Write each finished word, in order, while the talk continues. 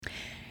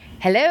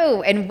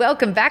Hello, and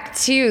welcome back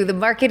to the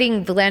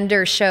Marketing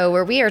Blender Show,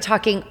 where we are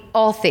talking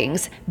all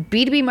things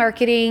B2B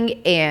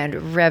marketing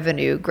and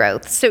revenue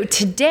growth. So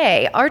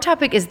today, our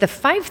topic is the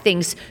 5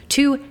 things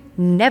to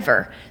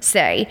never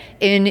say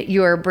in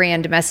your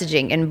brand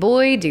messaging. And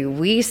boy, do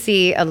we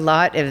see a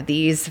lot of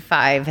these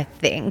 5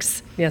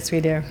 things. Yes,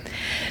 we do.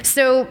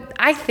 So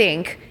I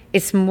think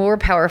it's more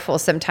powerful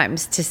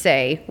sometimes to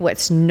say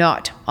what's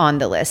not on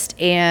the list.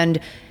 And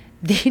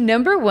the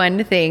number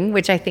one thing,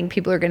 which I think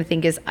people are going to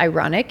think is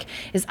ironic,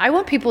 is I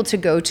want people to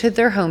go to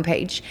their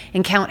homepage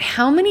and count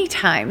how many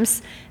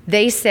times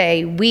they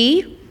say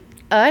we,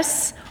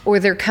 us, or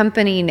their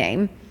company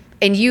name.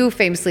 And you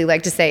famously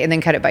like to say, and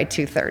then cut it by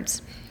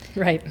 2/3.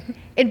 Right.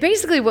 And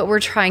basically what we're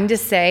trying to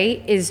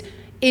say is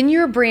in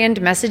your brand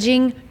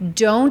messaging,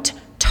 don't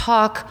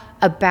talk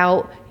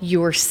about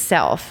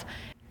yourself.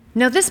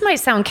 Now, this might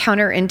sound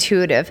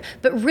counterintuitive,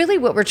 but really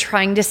what we're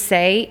trying to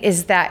say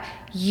is that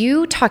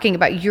you talking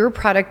about your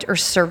product or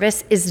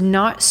service is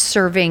not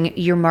serving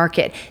your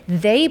market.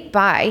 They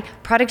buy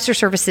products or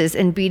services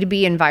in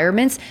B2B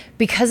environments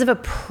because of a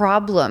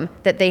problem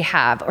that they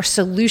have or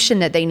solution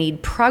that they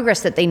need,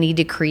 progress that they need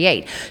to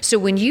create. So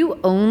when you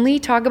only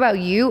talk about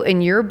you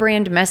and your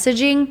brand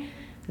messaging,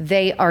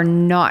 they are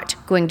not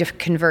going to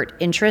convert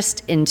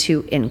interest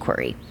into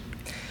inquiry.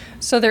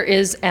 So there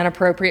is an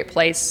appropriate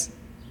place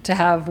to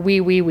have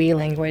we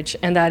language,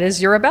 and that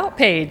is your about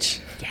page,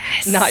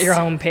 yes, not your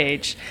home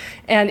page.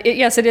 And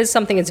yes, it is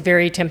something that's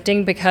very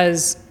tempting,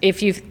 because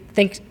if you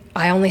think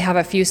I only have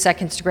a few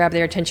seconds to grab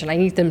their attention, I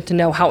need them to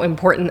know how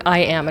important I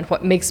am and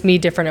what makes me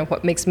different and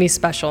what makes me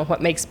special and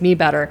what makes me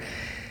better.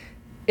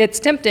 It's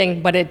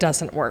tempting, but it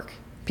doesn't work.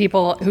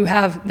 People who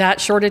have that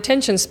short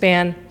attention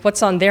span,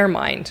 what's on their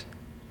mind?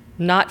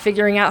 Not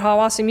figuring out how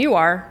awesome you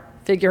are,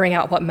 figuring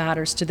out what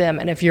matters to them,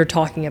 and if you're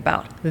talking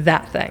about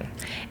that thing.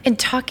 And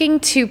talking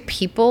to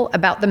people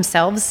about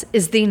themselves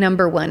is the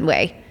number one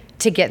way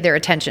to get their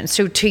attention.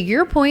 So to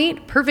your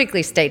point,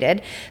 perfectly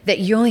stated, that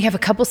you only have a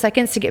couple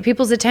seconds to get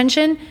people's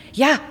attention.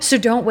 Yeah, so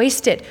don't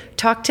waste it.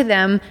 Talk to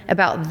them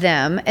about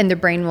them, and the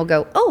brain will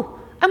go, oh,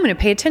 I'm going to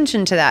pay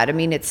attention to that. I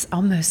mean, it's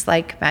almost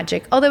like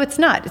magic, although it's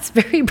not. It's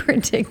very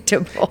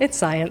predictable. It's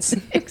science.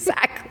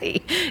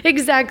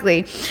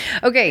 Exactly.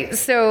 Okay,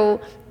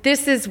 so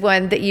this is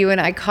one that you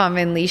and I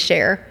commonly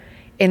share,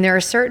 and there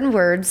are certain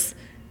words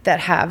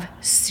that have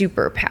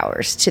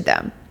superpowers to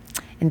them.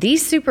 And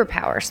these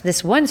superpowers,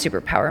 this one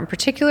superpower in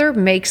particular,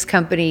 makes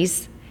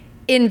companies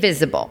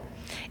invisible.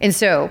 And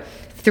so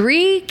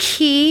 3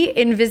 key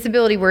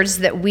invisibility words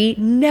that we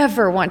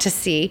never want to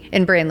see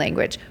in brand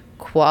language: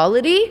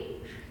 quality,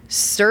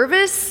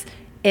 service,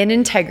 and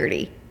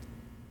integrity.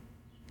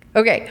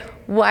 Okay,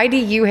 why do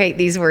you hate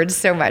these words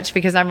so much?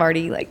 Because I'm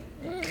already like...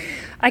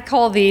 I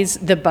call these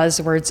the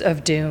buzzwords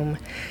of doom.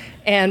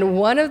 And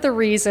one of the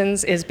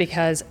reasons is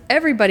because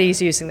everybody's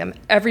using them.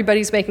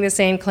 Everybody's making the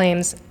same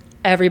claims.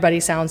 Everybody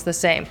sounds the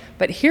same.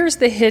 But here's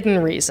the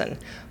hidden reason.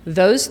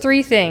 Those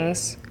 3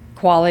 things,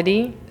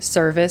 quality,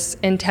 service,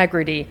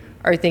 integrity,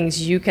 are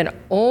things you can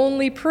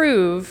only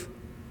prove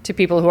to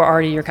people who are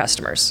already your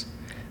customers.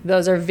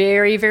 Those are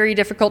very, very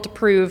difficult to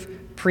prove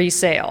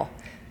pre-sale.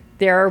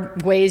 There are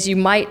ways you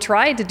might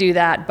try to do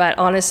that, but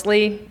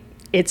honestly,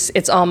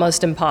 it's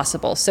almost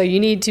impossible. So you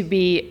need to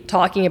be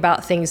talking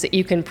about things that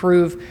you can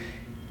prove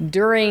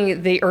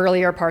during the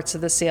earlier parts of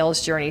the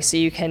sales journey, so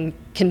you can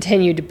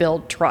continue to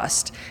build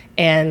trust.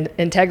 And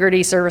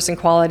integrity, service, and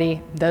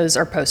quality, those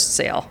are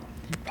post-sale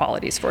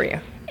qualities for you.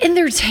 And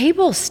they're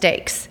table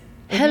stakes.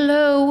 Mm-hmm.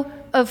 Hello,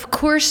 of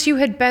course you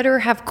had better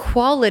have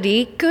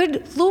quality.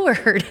 Good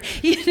Lord.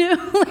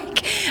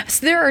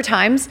 So there are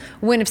times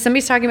when if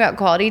somebody's talking about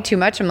quality too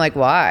much, I'm like,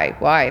 why?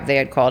 Have they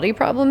had quality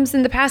problems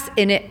in the past?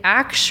 And it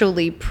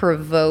actually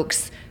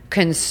provokes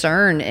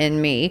concern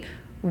in me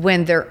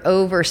when they're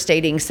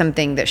overstating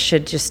something that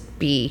should just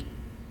be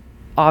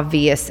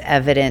obvious,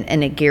 evident,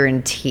 and a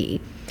guarantee.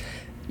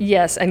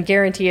 Yes, and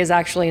guarantee is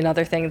actually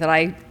another thing that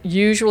I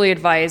usually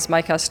advise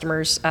my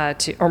customers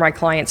or my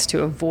clients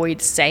to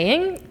avoid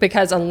saying,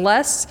 because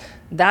unless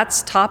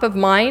that's top of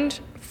mind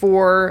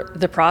for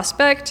the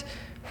prospect,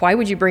 why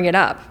would you bring it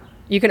up?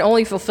 You can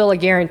only fulfill a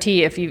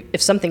guarantee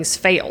if something's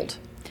failed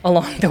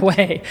along the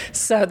way.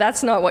 So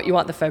that's not what you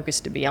want the focus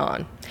to be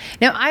on.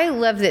 Now, I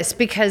love this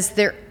because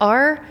there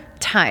are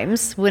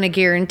times when a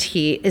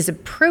guarantee is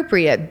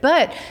appropriate,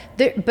 but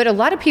a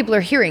lot of people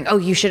are hearing, oh,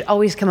 you should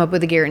always come up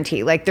with a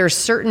guarantee. Like there's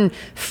certain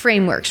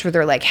frameworks where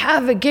they're like,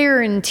 have a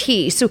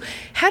guarantee. So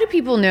how do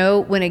people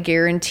know when a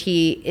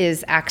guarantee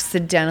is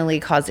accidentally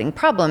causing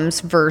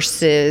problems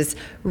versus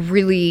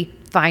really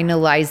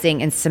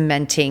finalizing and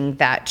cementing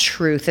that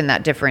truth and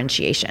that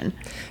differentiation?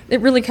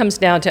 It really comes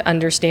down to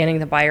understanding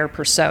the buyer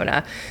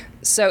persona.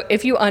 So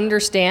if you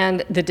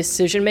understand the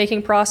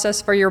decision-making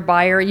process for your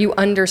buyer, you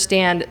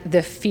understand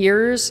the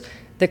fears,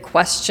 the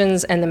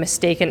questions, and the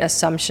mistaken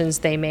assumptions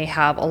they may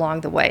have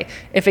along the way.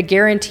 If a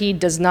guarantee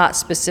does not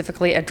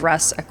specifically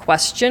address a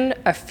question,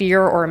 a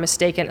fear, or a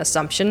mistaken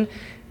assumption,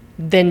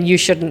 then you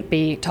shouldn't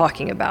be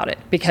talking about it,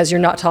 because you're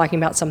not talking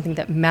about something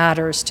that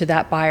matters to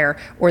that buyer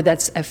or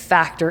that's a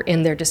factor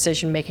in their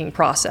decision-making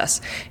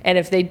process. And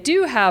if they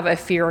do have a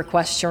fear or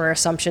question or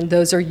assumption,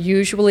 those are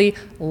usually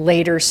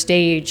later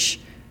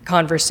stage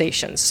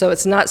conversations. So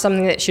it's not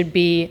something that should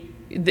be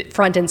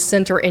front and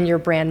center in your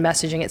brand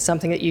messaging. It's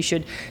something that you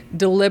should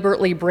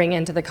deliberately bring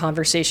into the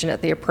conversation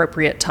at the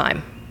appropriate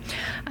time.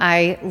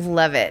 I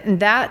love it. And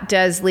that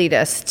does lead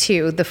us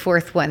to the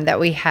fourth one that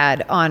we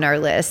had on our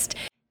list.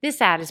 This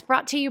ad is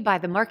brought to you by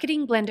the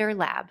Marketing Blender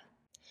Lab.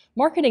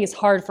 Marketing is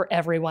hard for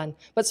everyone,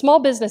 but small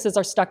businesses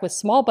are stuck with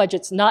small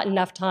budgets, not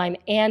enough time,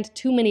 and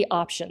too many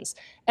options.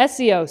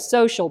 SEO,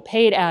 social,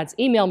 paid ads,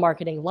 email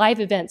marketing, live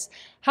events.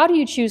 How do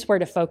you choose where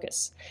to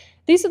focus?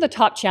 These are the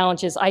top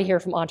challenges I hear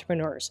from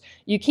entrepreneurs.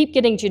 You keep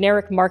getting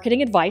generic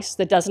marketing advice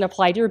that doesn't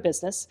apply to your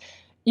business.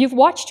 You've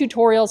watched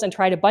tutorials and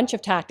tried a bunch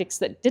of tactics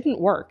that didn't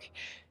work.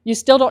 You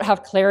still don't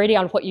have clarity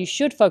on what you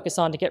should focus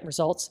on to get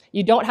results.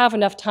 You don't have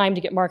enough time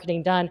to get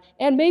marketing done,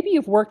 and maybe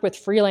you've worked with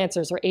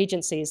freelancers or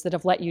agencies that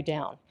have let you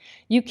down.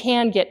 You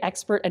can get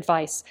expert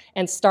advice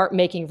and start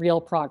making real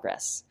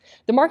progress.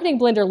 The Marketing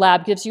Blender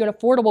Lab gives you an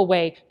affordable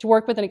way to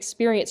work with an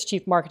experienced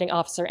chief marketing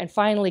officer and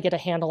finally get a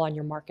handle on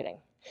your marketing.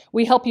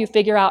 We help you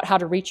figure out how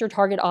to reach your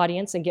target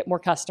audience and get more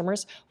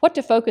customers, what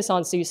to focus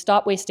on so you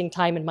stop wasting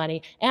time and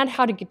money, and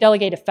how to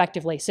delegate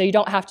effectively so you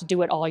don't have to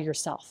do it all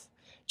yourself.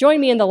 Join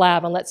me in the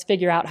lab and let's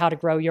figure out how to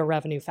grow your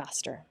revenue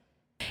faster.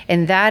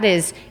 And that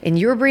is, in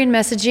your brand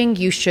messaging,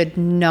 you should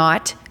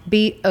not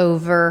be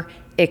over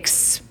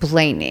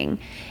explaining.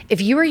 If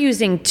you are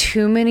using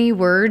too many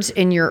words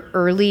in your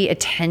early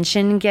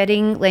attention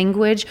getting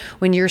language,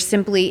 when you're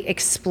simply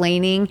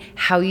explaining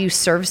how you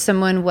serve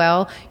someone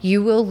well,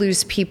 you will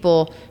lose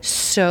people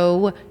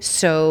so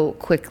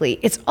quickly.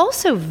 It's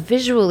also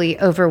visually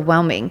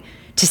overwhelming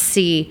to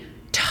see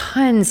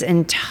tons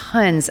and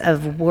tons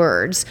of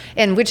words,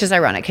 and which is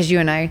ironic because you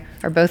and I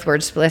are both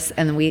wordsmiths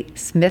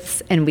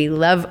and we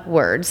love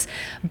words,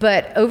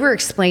 but over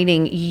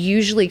explaining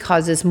usually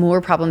causes more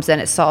problems than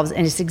it solves.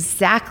 And it's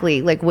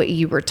exactly like what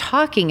you were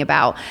talking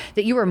about,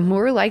 that you are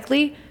more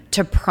likely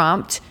to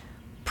prompt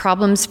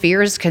problems,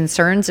 fears,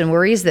 concerns, and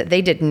worries that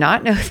they did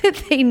not know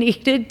that they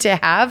needed to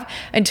have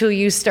until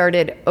you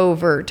started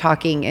over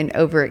talking and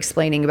over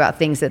explaining about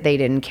things that they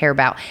didn't care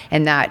about,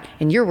 and that,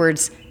 in your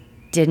words,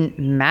 didn't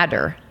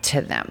matter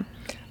to them.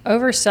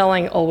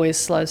 Overselling always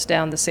slows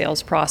down the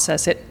sales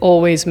process. It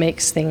always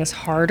makes things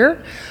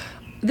harder.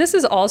 This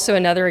is also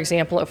another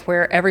example of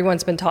where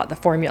everyone's been taught the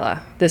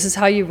formula. This is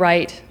how you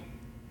write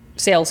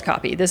sales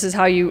copy. This is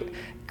how you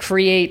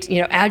create,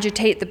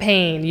 agitate the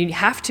pain. You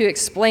have to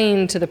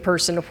explain to the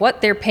person what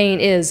their pain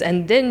is,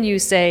 and then you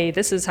say,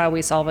 this is how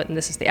we solve it, and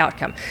this is the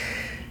outcome.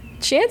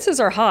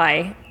 Chances are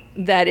high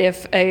that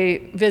if a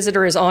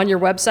visitor is on your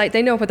website,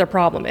 they know what their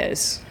problem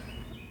is.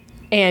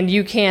 And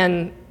you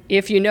can,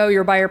 if you know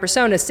your buyer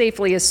persona,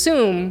 safely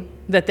assume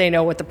that they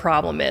know what the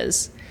problem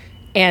is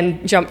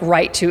and jump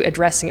right to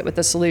addressing it with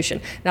the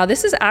solution. Now,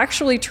 this is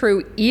actually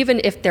true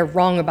even if they're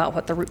wrong about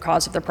what the root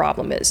cause of the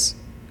problem is.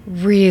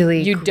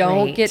 Really You great.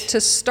 Don't get to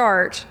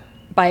start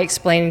by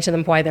explaining to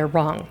them why they're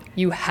wrong.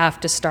 You have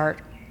to start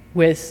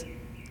with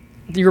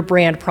your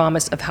brand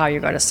promise of how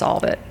you're going to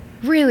solve it.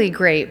 Really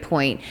great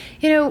point.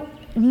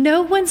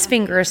 No one's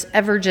fingers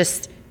ever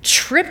just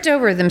tripped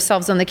over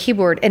themselves on the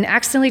keyboard and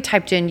accidentally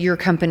typed in your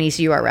company's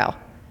URL.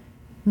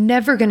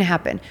 Never going to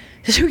happen.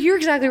 So you're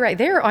exactly right.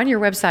 They're on your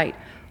website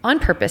on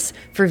purpose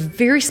for a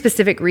very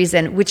specific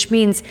reason, which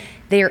means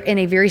they're in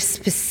a very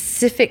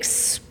specific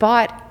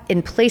spot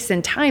and place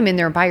and time in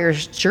their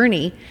buyer's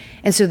journey.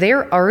 And so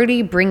they're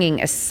already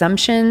bringing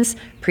assumptions,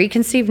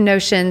 preconceived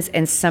notions,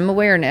 and some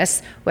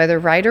awareness, whether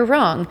right or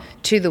wrong,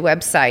 to the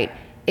website.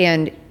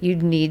 And you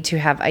need to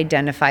have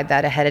identified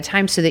that ahead of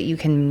time so that you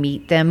can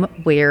meet them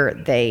where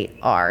they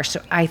are. So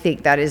I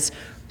think that is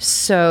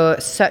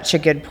such a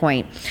good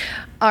point.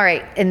 All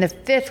right. And the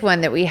fifth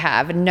one that we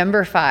have,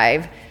 number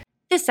 5.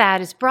 This ad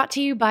is brought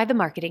to you by the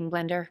Marketing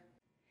Blender.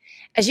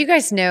 As you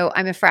guys know,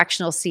 I'm a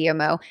fractional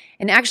CMO.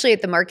 And actually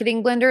at the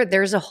Marketing Blender,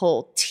 there's a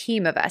whole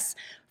team of us.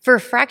 For a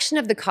fraction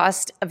of the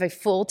cost of a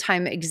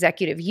full-time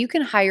executive, you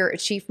can hire a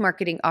chief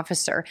marketing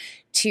officer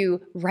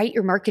to write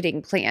your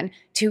marketing plan,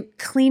 to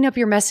clean up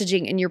your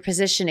messaging and your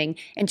positioning,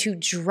 and to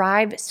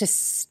drive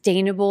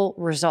sustainable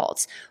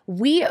results.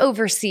 We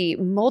oversee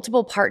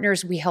multiple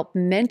partners, we help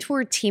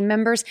mentor team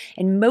members,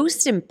 and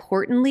most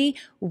importantly,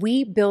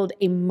 we build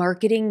a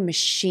marketing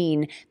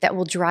machine that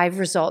will drive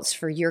results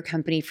for your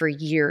company for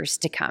years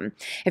to come.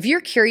 If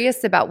you're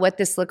curious about what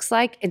this looks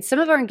like, and some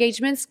of our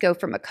engagements go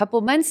from a couple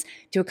months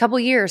to a couple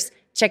years,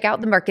 check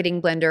out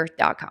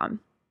themarketingblender.com.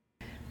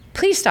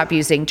 Please stop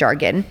using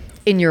jargon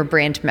in your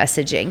brand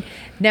messaging.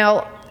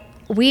 Now,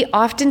 we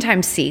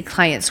oftentimes see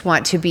clients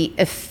want to be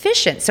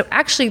efficient. So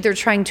actually they're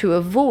trying to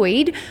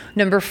avoid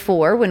number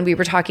 4 when we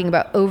were talking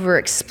about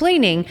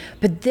over-explaining,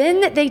 but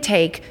then they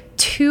take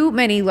too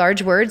many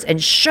large words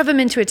and shove them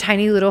into a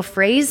tiny little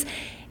phrase.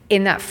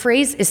 And that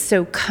phrase is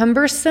so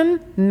cumbersome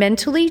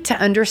mentally to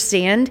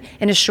understand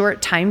in a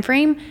short time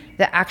frame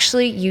that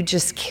actually you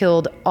just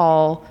killed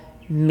all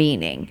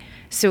meaning.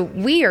 So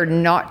we are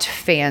not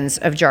fans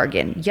of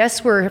jargon.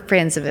 Yes, we're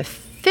fans of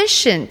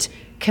efficient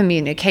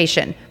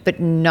communication, but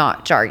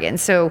not jargon.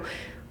 So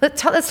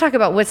let's talk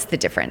about what's the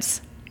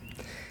difference.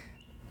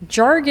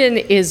 Jargon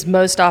is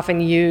most often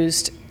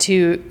used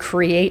to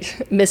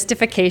create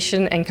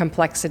mystification and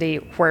complexity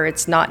where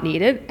it's not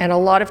needed. And a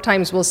lot of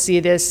times we'll see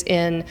this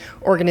in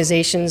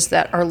organizations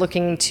that are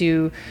looking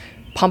to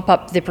pump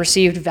up the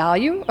perceived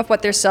value of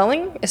what they're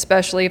selling,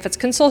 especially if it's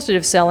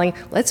consultative selling.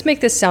 Let's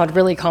make this sound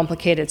really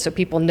complicated so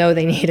people know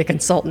they need a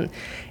consultant.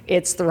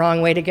 It's the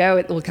wrong way to go.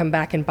 It will come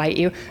back and bite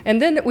you.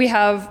 And then we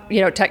have,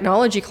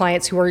 technology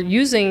clients who are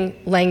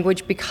using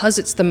language because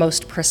it's the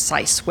most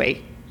precise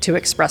way to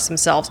express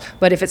themselves.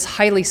 But if it's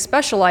highly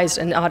specialized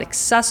and not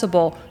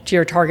accessible to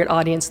your target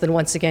audience, then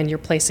once again, you're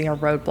placing a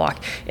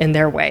roadblock in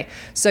their way.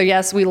 So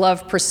yes, we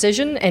love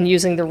precision and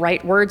using the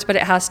right words, but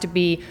it has to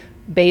be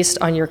based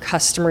on your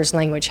customer's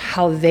language,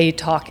 how they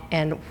talk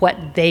and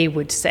what they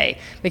would say,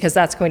 because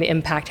that's going to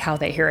impact how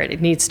they hear it.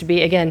 It needs to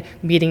be, again,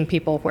 meeting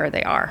people where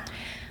they are.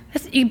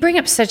 You bring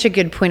up such a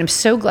good point. I'm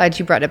so glad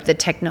you brought up the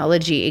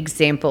technology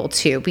example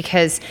too,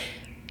 because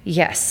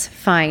yes,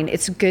 fine,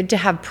 it's good to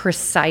have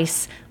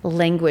precise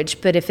language,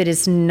 but if it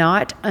is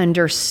not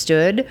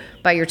understood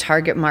by your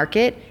target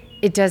market,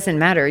 it doesn't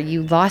matter.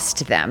 You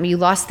lost them. You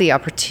lost the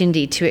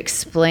opportunity to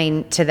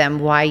explain to them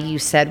why you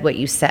said what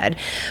you said.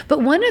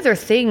 But one other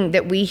thing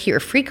that we hear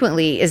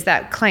frequently is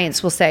that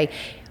clients will say,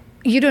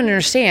 you don't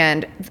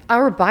understand,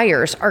 our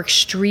buyers are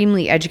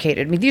extremely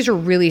educated. I mean, these are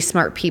really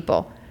smart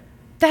people.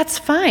 That's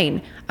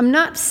fine. I'm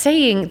not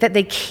saying that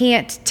they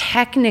can't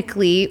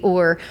technically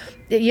or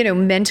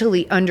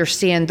mentally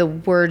understand the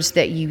words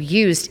that you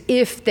used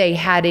if they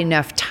had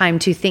enough time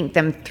to think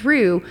them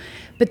through,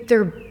 but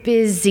they're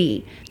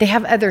busy. They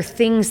have other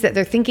things that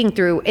they're thinking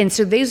through. And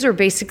so these are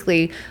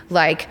basically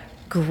like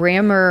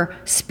grammar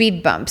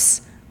speed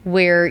bumps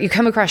where you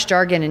come across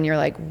jargon and you're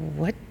like,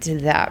 what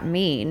did that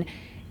mean?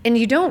 And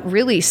you don't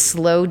really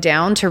slow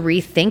down to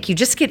rethink. You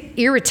just get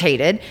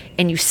irritated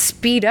and you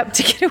speed up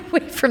to get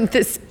away from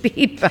the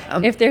speed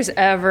bump. If there's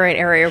ever an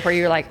area where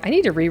you're like, I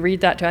need to reread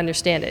that to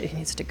understand it, it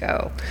needs to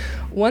go.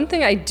 One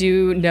thing I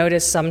do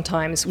notice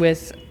sometimes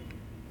with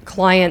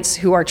clients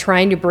who are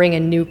trying to bring a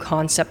new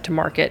concept to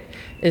market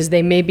is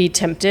they may be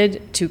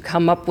tempted to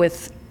come up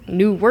with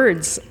new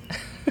words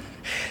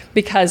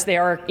because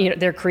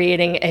they're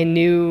creating a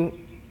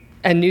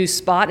new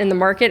spot in the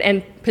market,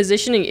 and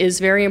positioning is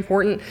very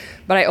important,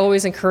 but I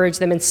always encourage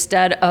them,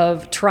 instead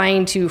of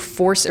trying to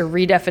force a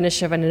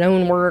redefinition of a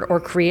known word or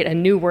create a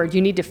new word,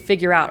 you need to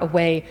figure out a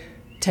way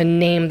to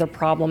name the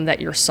problem that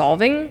you're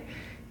solving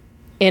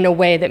in a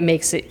way that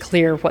makes it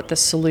clear what the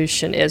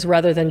solution is,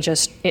 rather than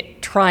just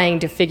trying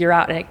to figure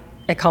out a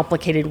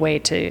complicated way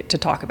to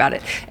talk about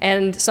it.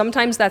 And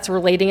sometimes that's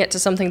relating it to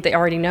something they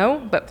already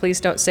know, but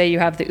please don't say you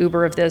have the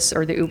Uber of this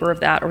or the Uber of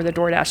that or the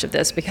DoorDash of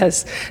this,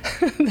 because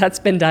that's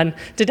been done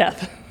to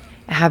death.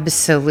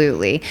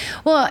 Absolutely.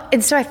 Well,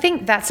 and so I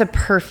think that's a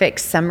perfect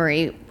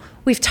summary.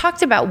 We've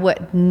talked about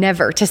what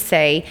never to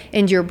say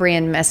in your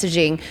brand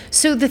messaging.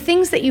 So the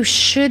things that you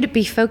should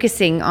be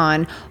focusing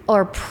on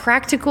are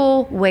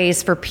practical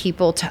ways for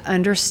people to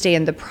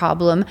understand the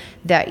problem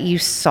that you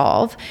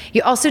solve.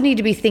 You also need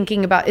to be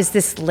thinking about, is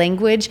this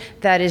language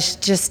that is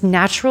just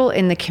natural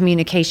in the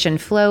communication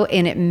flow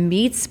and it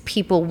meets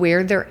people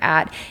where they're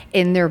at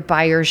in their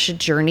buyer's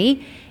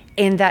journey?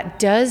 And that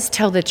does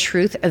tell the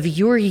truth of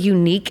your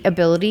unique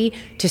ability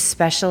to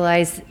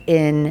specialize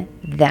in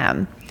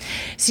them.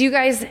 So you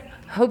guys,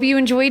 hope you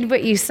enjoyed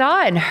what you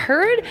saw and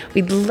heard.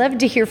 We'd love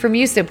to hear from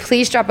you. So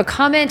please drop a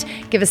comment,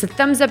 give us a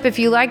thumbs up if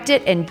you liked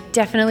it, and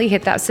definitely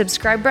hit that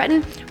subscribe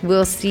button.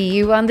 We'll see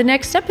you on the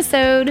next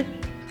episode.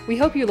 We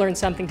hope you learned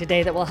something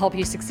today that will help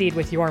you succeed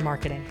with your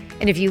marketing.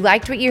 And if you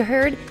liked what you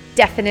heard,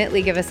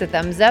 definitely give us a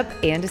thumbs up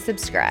and a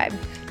subscribe.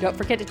 Don't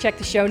forget to check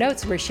the show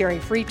notes. We're sharing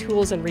free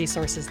tools and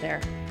resources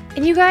there.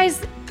 And you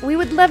guys, we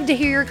would love to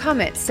hear your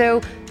comments. So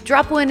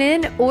drop one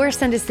in or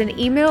send us an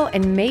email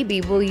and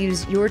maybe we'll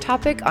use your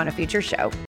topic on a future show.